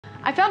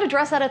I found a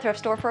dress at a thrift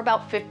store for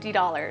about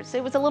 $50.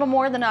 It was a little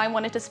more than I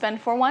wanted to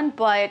spend for one,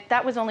 but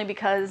that was only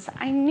because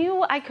I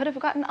knew I could have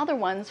gotten other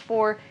ones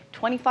for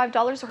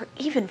 $25 or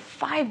even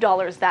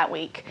 $5 that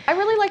week. I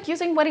really like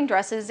using wedding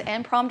dresses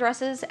and prom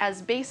dresses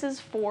as bases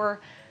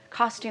for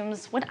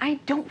costumes when I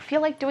don't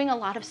feel like doing a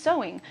lot of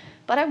sewing,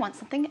 but I want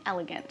something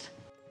elegant.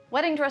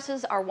 Wedding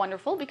dresses are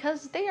wonderful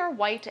because they are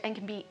white and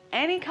can be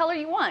any color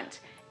you want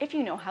if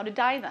you know how to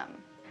dye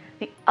them.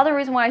 The other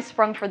reason why I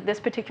sprung for this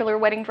particular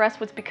wedding dress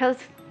was because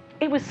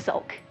it was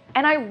silk,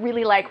 and I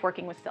really like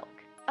working with silk.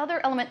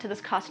 Other element to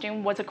this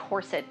costume was a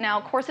corset. Now,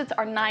 corsets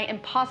are nigh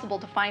impossible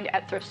to find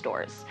at thrift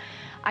stores.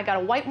 I got a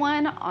white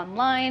one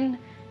online,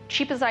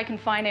 cheap as I can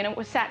find, and it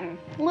was satin.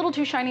 A little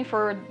too shiny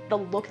for the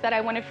look that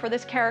I wanted for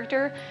this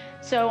character.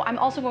 So I'm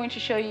also going to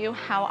show you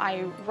how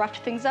I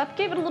roughed things up,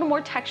 gave it a little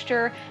more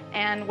texture,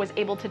 and was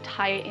able to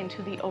tie it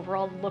into the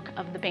overall look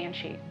of the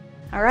Banshee.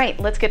 All right,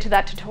 let's get to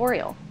that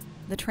tutorial.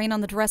 The train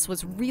on the dress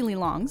was really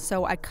long,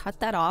 so I cut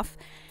that off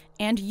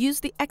and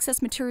used the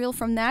excess material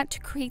from that to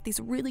create these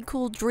really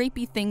cool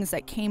drapey things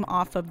that came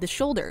off of the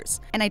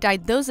shoulders. And I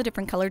dyed those a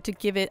different color to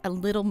give it a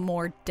little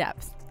more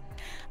depth.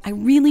 I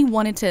really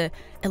wanted to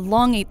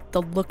elongate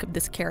the look of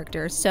this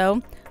character,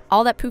 so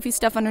all that poofy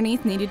stuff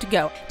underneath needed to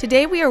go.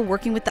 Today we are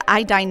working with the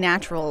iDye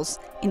Naturals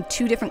in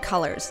 2 different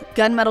colors.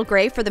 Gunmetal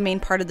gray for the main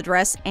part of the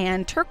dress,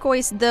 and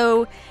turquoise,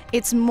 though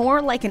it's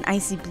more like an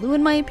icy blue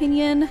in my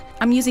opinion.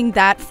 I'm using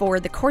that for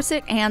the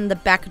corset and the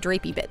back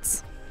drapey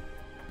bits.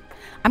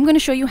 I'm going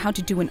to show you how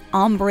to do an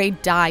ombre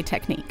dye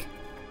technique.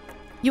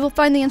 You will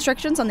find the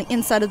instructions on the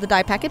inside of the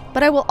dye packet,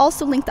 but I will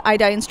also link the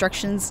iDye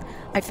instructions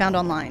I found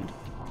online.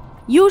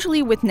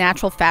 Usually with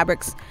natural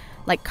fabrics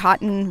like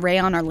cotton,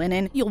 rayon, or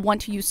linen, you'll want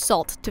to use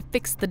salt to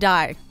fix the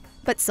dye.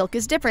 But silk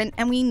is different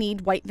and we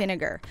need white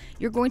vinegar.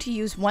 You're going to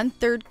use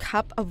 1/3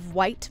 cup of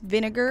white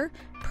vinegar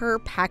per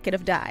packet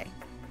of dye.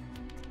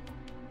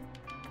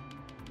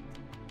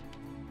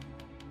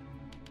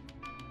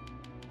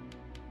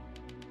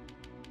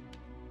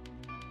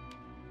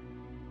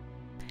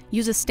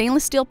 Use a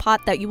stainless steel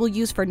pot that you will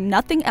use for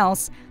nothing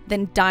else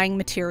than dyeing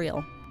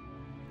material.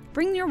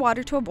 Bring your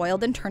water to a boil,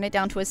 then turn it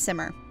down to a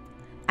simmer.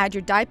 Add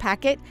your dye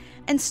packet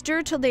and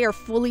stir till they are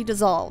fully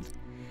dissolved.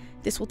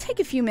 This will take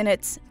a few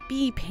minutes.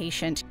 Be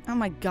patient. Oh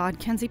my god,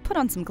 Kenzie, put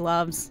on some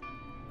gloves.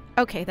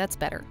 Okay, that's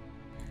better.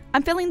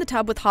 I'm filling the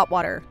tub with hot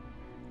water.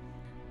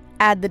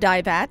 Add the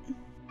dye vat.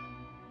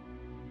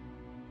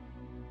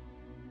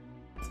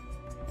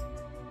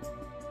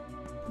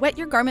 Wet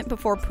your garment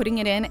before putting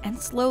it in and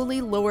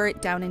slowly lower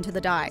it down into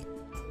the dye.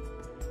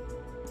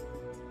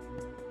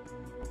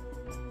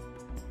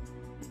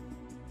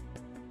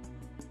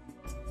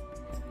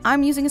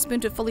 I'm using a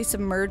spoon to fully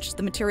submerge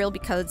the material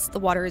because the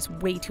water is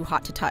way too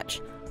hot to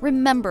touch.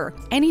 Remember,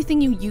 anything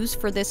you use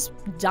for this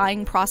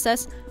dyeing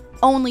process,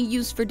 only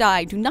use for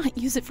dye. Do not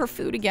use it for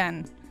food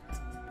again.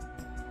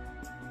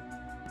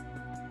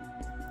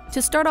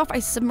 To start off, I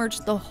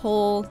submerged the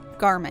whole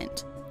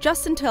garment,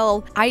 just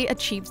until I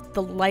achieved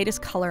the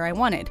lightest color I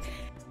wanted.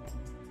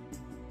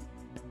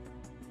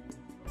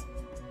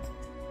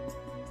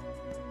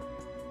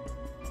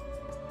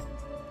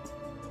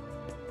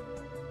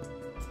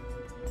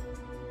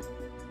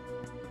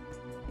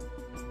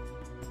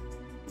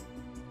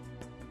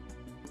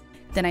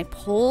 Then I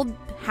pulled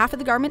half of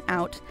the garment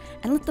out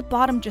and let the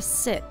bottom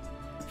just sit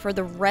for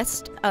the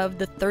rest of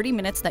the 30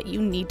 minutes that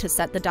you need to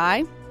set the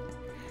dye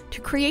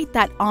to create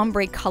that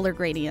ombre color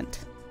gradient.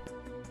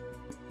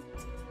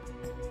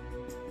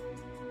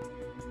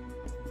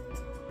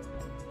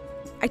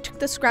 I took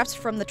the scraps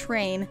from the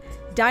train,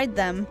 dyed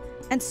them,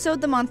 and sewed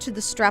them onto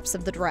the straps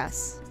of the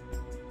dress.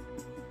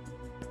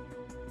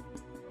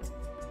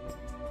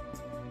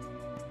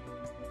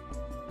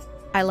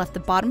 I left the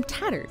bottom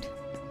tattered.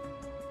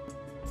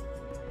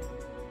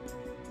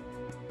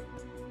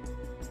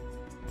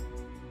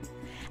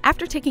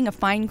 After taking a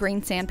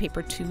fine-grained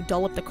sandpaper to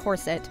dull up the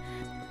corset,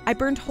 I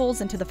burned holes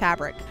into the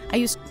fabric. I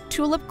used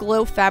Tulip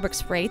Glow fabric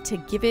spray to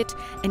give it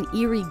an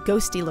eerie,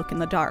 ghosty look in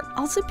the dark.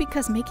 Also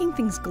because making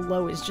things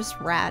glow is just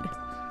rad.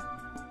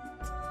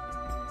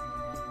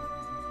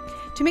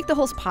 To make the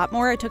holes pop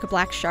more, I took a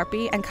black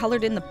Sharpie and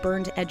colored in the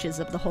burned edges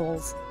of the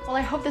holes. Well,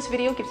 I hope this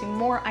video gives you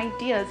more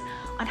ideas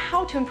on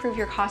how to improve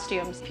your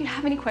costumes. If you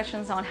have any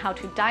questions on how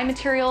to dye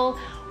material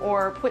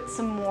or put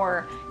some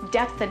more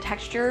depth and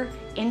texture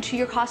into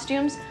your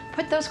costumes,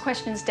 put those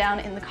questions down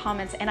in the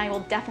comments and I will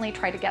definitely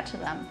try to get to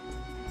them.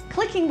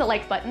 Clicking the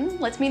like button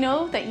lets me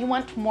know that you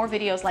want more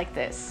videos like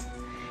this.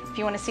 If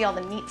you want to see all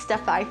the neat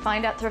stuff that I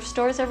find at thrift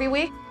stores every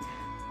week,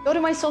 go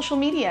to my social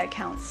media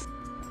accounts.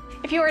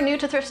 If you are new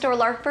to Thrift Store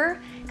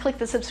LARPer, click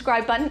the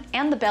subscribe button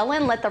and the bell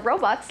and let the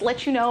robots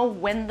let you know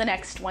when the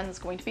next one's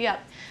going to be up.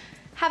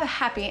 Have a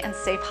happy and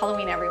safe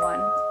Halloween, everyone.